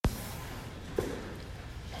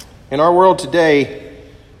In our world today,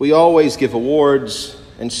 we always give awards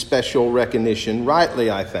and special recognition, rightly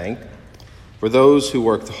I think, for those who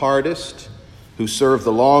work the hardest, who serve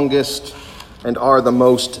the longest, and are the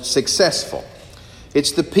most successful.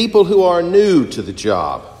 It's the people who are new to the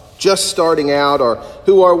job, just starting out, or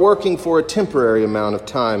who are working for a temporary amount of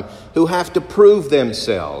time, who have to prove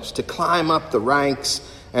themselves to climb up the ranks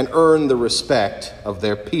and earn the respect of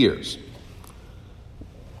their peers.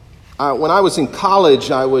 When I was in college,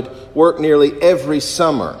 I would work nearly every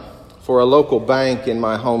summer for a local bank in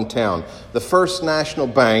my hometown, the First National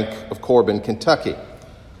Bank of Corbin, Kentucky.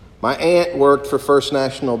 My aunt worked for First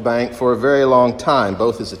National Bank for a very long time,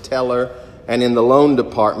 both as a teller and in the loan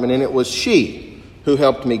department, and it was she who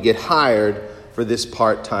helped me get hired for this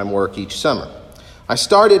part-time work each summer. I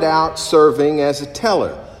started out serving as a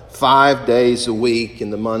teller 5 days a week in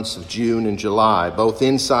the months of June and July, both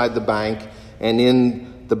inside the bank and in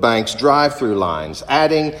the bank's drive-through lines,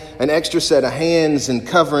 adding an extra set of hands and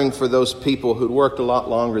covering for those people who'd worked a lot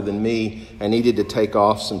longer than me and needed to take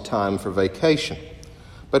off some time for vacation.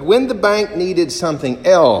 But when the bank needed something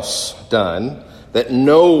else done that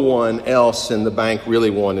no one else in the bank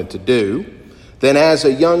really wanted to do, then as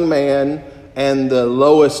a young man and the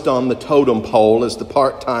lowest on the totem pole as the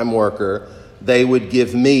part-time worker, they would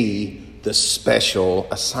give me the special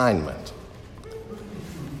assignment.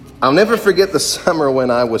 I'll never forget the summer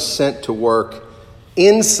when I was sent to work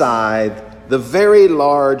inside the very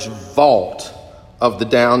large vault of the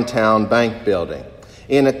downtown bank building,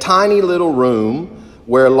 in a tiny little room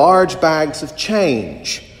where large bags of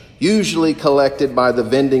change, usually collected by the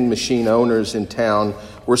vending machine owners in town,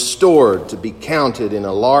 were stored to be counted in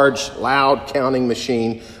a large, loud counting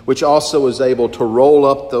machine, which also was able to roll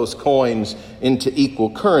up those coins into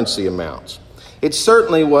equal currency amounts. It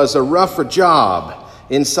certainly was a rougher job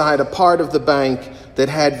inside a part of the bank that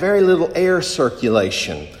had very little air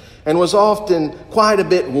circulation and was often quite a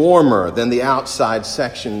bit warmer than the outside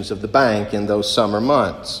sections of the bank in those summer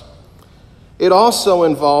months. It also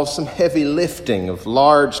involved some heavy lifting of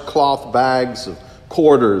large cloth bags of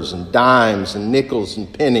quarters and dimes and nickels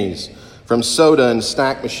and pennies from soda and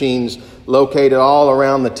snack machines located all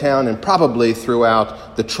around the town and probably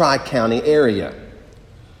throughout the Tri-County area.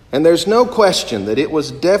 And there's no question that it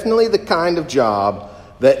was definitely the kind of job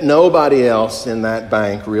that nobody else in that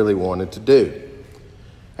bank really wanted to do.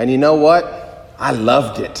 And you know what? I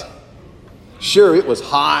loved it. Sure, it was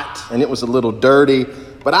hot and it was a little dirty,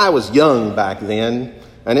 but I was young back then,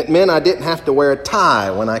 and it meant I didn't have to wear a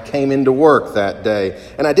tie when I came into work that day,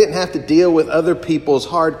 and I didn't have to deal with other people's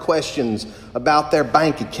hard questions about their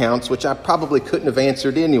bank accounts, which I probably couldn't have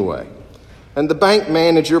answered anyway. And the bank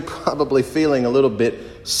manager, probably feeling a little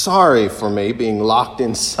bit sorry for me being locked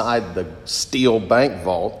inside the steel bank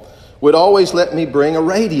vault, would always let me bring a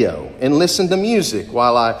radio and listen to music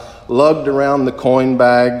while I lugged around the coin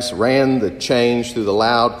bags, ran the change through the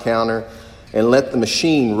loud counter, and let the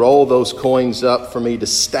machine roll those coins up for me to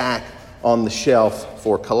stack on the shelf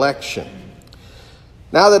for collection.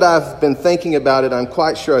 Now that I've been thinking about it, I'm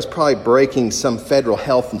quite sure I was probably breaking some federal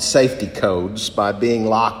health and safety codes by being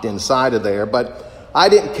locked inside of there, but I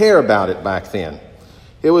didn't care about it back then.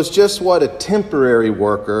 It was just what a temporary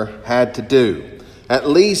worker had to do, at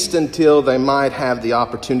least until they might have the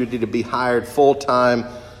opportunity to be hired full-time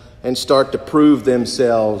and start to prove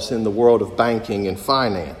themselves in the world of banking and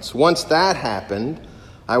finance. Once that happened,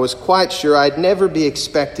 I was quite sure I'd never be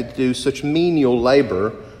expected to do such menial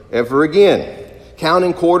labor ever again.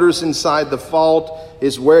 Counting quarters inside the vault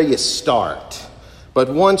is where you start. But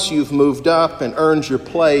once you've moved up and earned your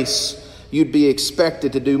place, you'd be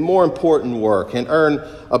expected to do more important work and earn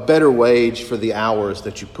a better wage for the hours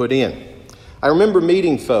that you put in. I remember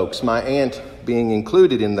meeting folks, my aunt being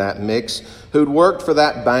included in that mix, who'd worked for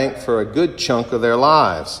that bank for a good chunk of their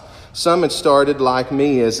lives. Some had started like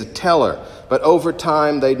me as a teller, but over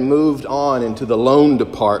time they'd moved on into the loan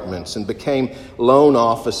departments and became loan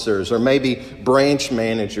officers or maybe branch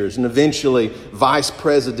managers and eventually vice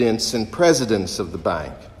presidents and presidents of the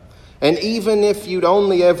bank. And even if you'd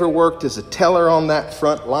only ever worked as a teller on that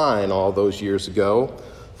front line all those years ago,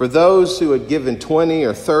 for those who had given 20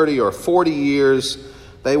 or 30 or 40 years,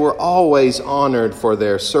 they were always honored for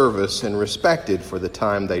their service and respected for the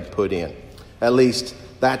time they'd put in. At least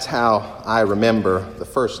that's how I remember the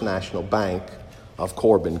First National Bank of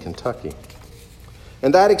Corbin, Kentucky.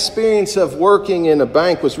 And that experience of working in a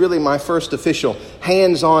bank was really my first official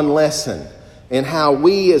hands-on lesson in how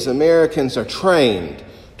we as Americans are trained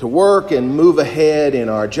to work and move ahead in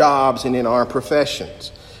our jobs and in our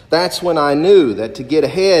professions. That's when I knew that to get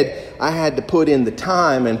ahead, I had to put in the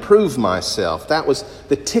time and prove myself. That was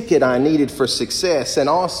the ticket I needed for success, and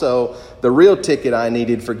also the real ticket I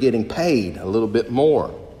needed for getting paid a little bit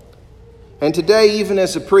more. And today, even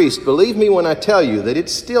as a priest, believe me when I tell you that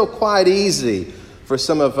it's still quite easy for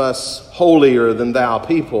some of us holier-than-thou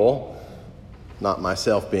people, not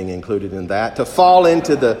myself being included in that, to fall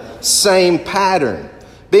into the same pattern.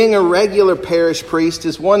 Being a regular parish priest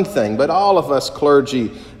is one thing, but all of us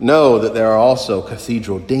clergy know that there are also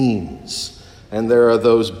cathedral deans, and there are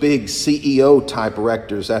those big CEO-type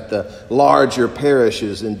rectors at the larger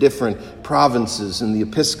parishes in different provinces in the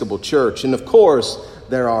Episcopal Church. And of course,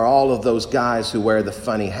 there are all of those guys who wear the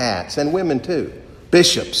funny hats, and women too.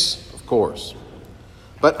 Bishops, of course.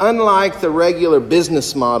 But unlike the regular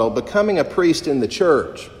business model, becoming a priest in the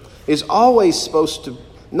church is always supposed to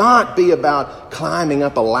not be about climbing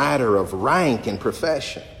up a ladder of rank and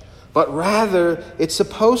profession, but rather it's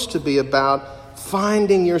supposed to be about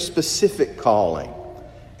finding your specific calling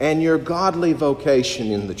and your godly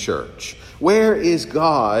vocation in the church. Where is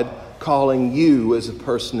God calling you as a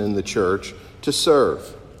person in the church to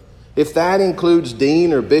serve? If that includes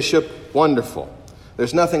dean or bishop, wonderful.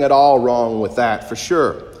 There's nothing at all wrong with that for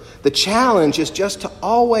sure. The challenge is just to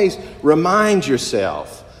always remind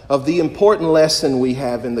yourself of the important lesson we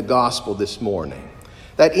have in the gospel this morning.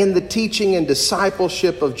 That in the teaching and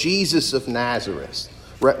discipleship of Jesus of Nazareth,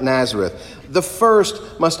 the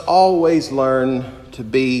first must always learn to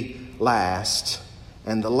be last,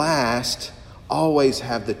 and the last always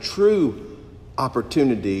have the true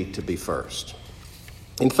opportunity to be first.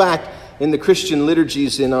 In fact, in the Christian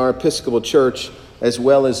liturgies in our Episcopal Church, as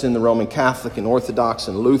well as in the Roman Catholic and Orthodox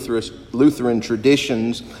and Lutheran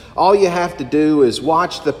traditions, all you have to do is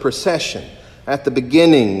watch the procession at the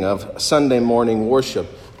beginning of Sunday morning worship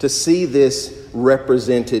to see this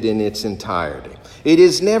represented in its entirety. It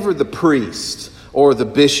is never the priest or the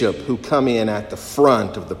bishop who come in at the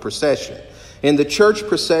front of the procession. In the church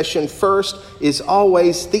procession, first is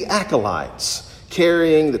always the acolytes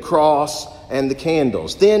carrying the cross and the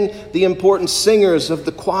candles. Then the important singers of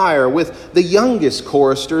the choir, with the youngest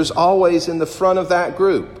choristers always in the front of that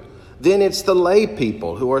group. Then it's the lay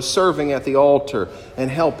people who are serving at the altar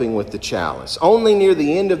and helping with the chalice. Only near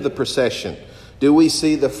the end of the procession do we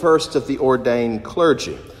see the first of the ordained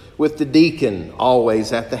clergy, with the deacon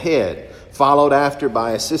always at the head, followed after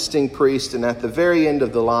by assisting priest, and at the very end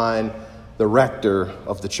of the line, the rector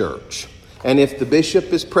of the church. And if the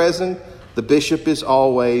bishop is present, the bishop is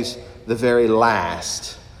always the very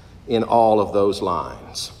last in all of those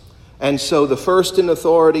lines. And so the first in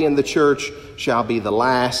authority in the church shall be the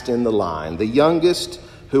last in the line. The youngest,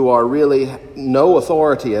 who are really no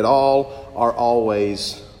authority at all, are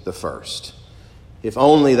always the first. If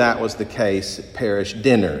only that was the case at parish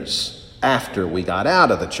dinners after we got out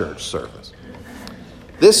of the church service.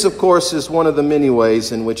 This, of course, is one of the many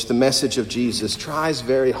ways in which the message of Jesus tries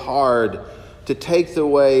very hard to take the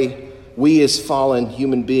way we as fallen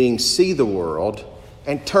human beings see the world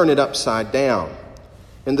and turn it upside down.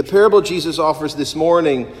 In the parable Jesus offers this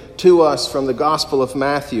morning to us from the Gospel of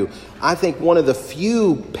Matthew, I think one of the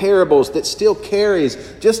few parables that still carries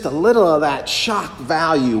just a little of that shock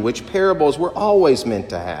value which parables were always meant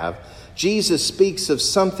to have. Jesus speaks of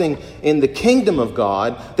something in the kingdom of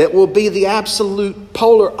God that will be the absolute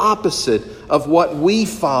polar opposite of what we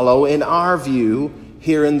follow in our view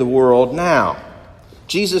here in the world now.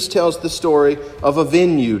 Jesus tells the story of a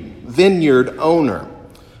vineyard owner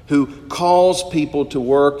who calls people to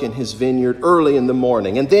work in his vineyard early in the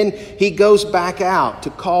morning. And then he goes back out to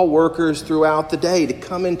call workers throughout the day to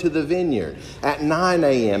come into the vineyard at 9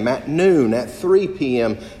 a.m., at noon, at 3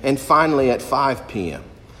 p.m., and finally at 5 p.m.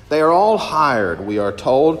 They are all hired, we are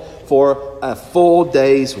told, for a full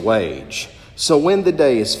day's wage. So when the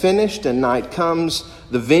day is finished and night comes,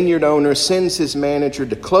 the vineyard owner sends his manager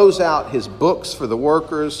to close out his books for the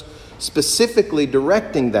workers, specifically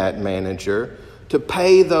directing that manager to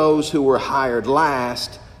pay those who were hired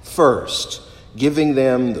last first, giving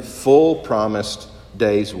them the full promised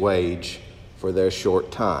day's wage for their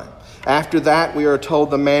short time. After that, we are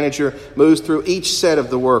told the manager moves through each set of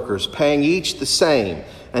the workers, paying each the same,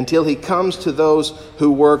 until he comes to those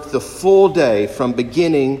who work the full day from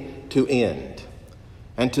beginning to end.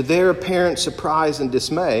 And to their apparent surprise and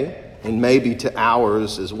dismay, and maybe to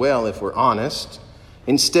ours as well if we're honest,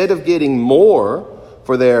 instead of getting more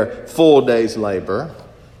for their full day's labor,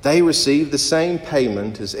 they receive the same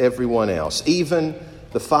payment as everyone else, even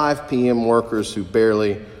the 5 p.m. workers who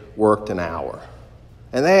barely worked an hour.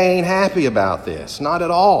 And they ain't happy about this, not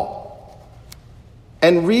at all.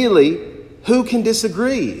 And really, who can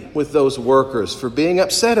disagree with those workers for being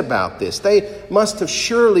upset about this? They must have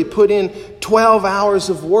surely put in 12 hours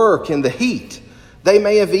of work in the heat. They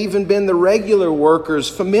may have even been the regular workers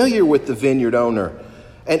familiar with the vineyard owner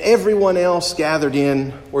and everyone else gathered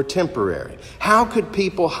in were temporary. How could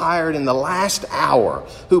people hired in the last hour,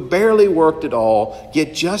 who barely worked at all,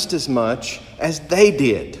 get just as much as they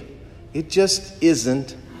did? It just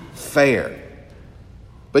isn't fair.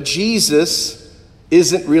 But Jesus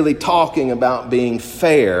isn't really talking about being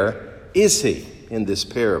fair, is he, in this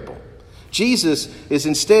parable? Jesus is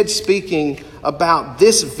instead speaking about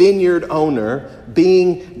this vineyard owner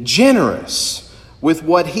being generous with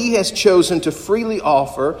what he has chosen to freely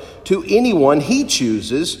offer to anyone he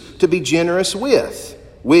chooses to be generous with,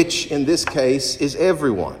 which in this case is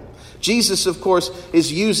everyone. Jesus, of course,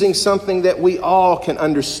 is using something that we all can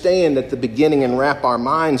understand at the beginning and wrap our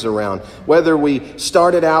minds around. Whether we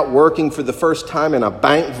started out working for the first time in a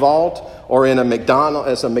bank vault or as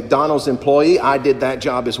a McDonald's employee, I did that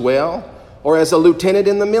job as well, or as a lieutenant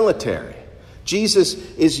in the military. Jesus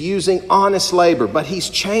is using honest labor, but he's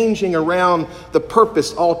changing around the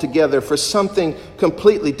purpose altogether for something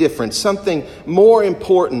completely different, something more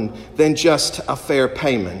important than just a fair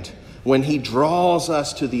payment, when he draws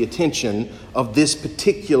us to the attention of this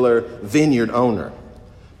particular vineyard owner.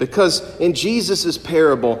 Because in Jesus'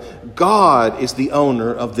 parable, God is the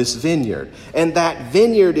owner of this vineyard. And that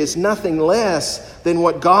vineyard is nothing less than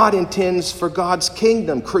what God intends for God's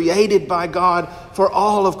kingdom, created by God for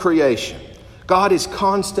all of creation. God is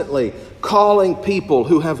constantly calling people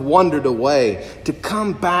who have wandered away to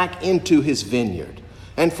come back into his vineyard.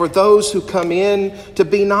 And for those who come in, to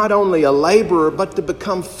be not only a laborer, but to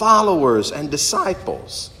become followers and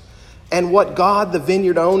disciples. And what God, the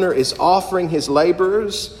vineyard owner, is offering his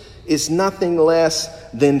laborers is nothing less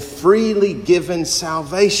than freely given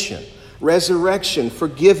salvation, resurrection,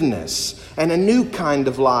 forgiveness, and a new kind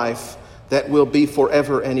of life that will be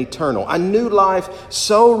forever and eternal. A new life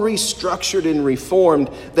so restructured and reformed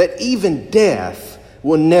that even death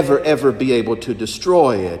will never ever be able to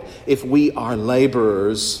destroy it if we are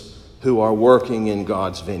laborers who are working in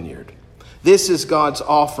God's vineyard. This is God's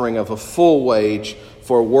offering of a full wage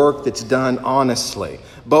for work that's done honestly,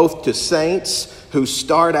 both to saints who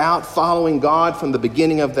start out following God from the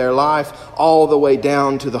beginning of their life, all the way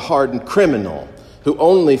down to the hardened criminal who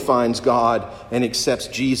only finds God and accepts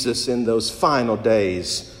Jesus in those final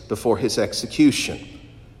days before his execution.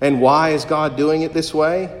 And why is God doing it this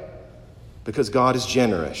way? Because God is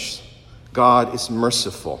generous. God is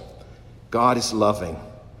merciful. God is loving.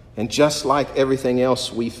 And just like everything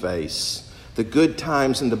else we face, the good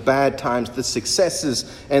times and the bad times, the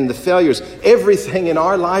successes and the failures, everything in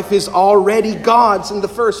our life is already God's in the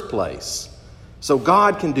first place. So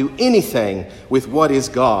God can do anything with what is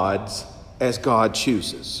God's as God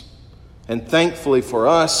chooses. And thankfully for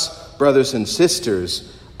us, brothers and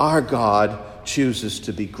sisters, our God chooses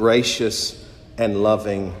to be gracious and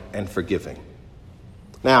loving and forgiving.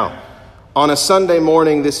 Now, on a Sunday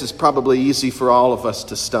morning, this is probably easy for all of us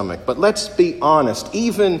to stomach. But let's be honest,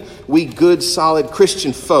 even we good, solid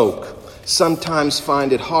Christian folk sometimes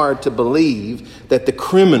find it hard to believe that the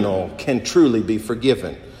criminal can truly be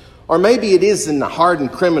forgiven. Or maybe it isn't a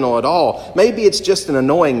hardened criminal at all. Maybe it's just an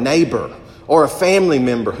annoying neighbor, or a family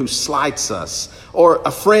member who slights us, or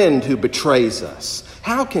a friend who betrays us.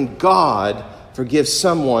 How can God forgive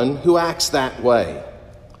someone who acts that way?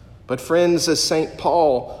 But friends, as St.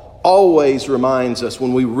 Paul always reminds us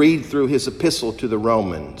when we read through his epistle to the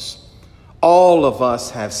Romans, all of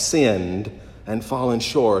us have sinned and fallen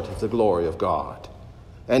short of the glory of God.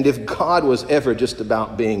 And if God was ever just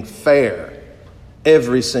about being fair,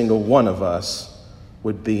 every single one of us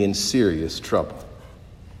would be in serious trouble.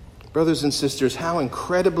 Brothers and sisters, how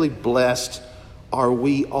incredibly blessed are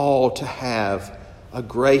we all to have a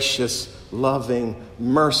gracious, loving,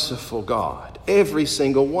 merciful God, every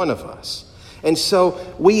single one of us. And so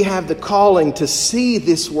we have the calling to see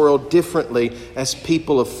this world differently as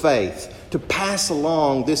people of faith, to pass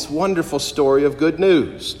along this wonderful story of good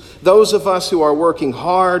news. Those of us who are working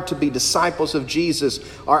hard to be disciples of Jesus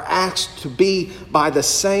are asked to be by the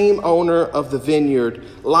same owner of the vineyard,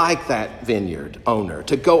 like that vineyard owner,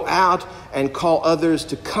 to go out and call others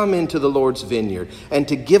to come into the Lord's vineyard, and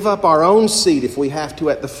to give up our own seat, if we have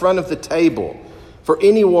to, at the front of the table for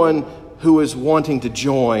anyone who is wanting to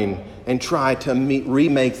join and try to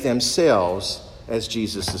remake themselves as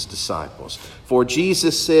Jesus' disciples. For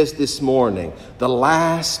Jesus says this morning, the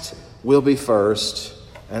last will be first,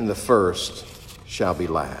 and the first shall be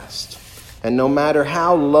last. And no matter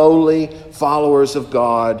how lowly followers of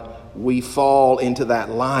God we fall into that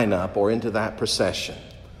lineup or into that procession,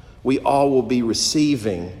 we all will be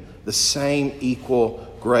receiving the same equal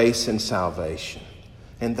grace and salvation.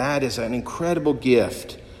 And that is an incredible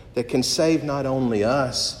gift that can save not only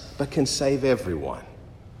us, but can save everyone.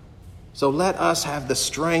 So let us have the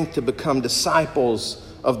strength to become disciples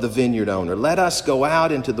of the vineyard owner. Let us go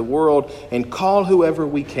out into the world and call whoever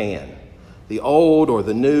we can, the old or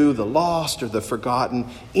the new, the lost or the forgotten,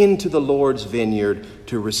 into the Lord's vineyard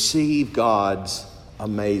to receive God's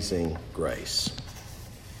amazing grace.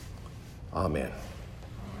 Amen.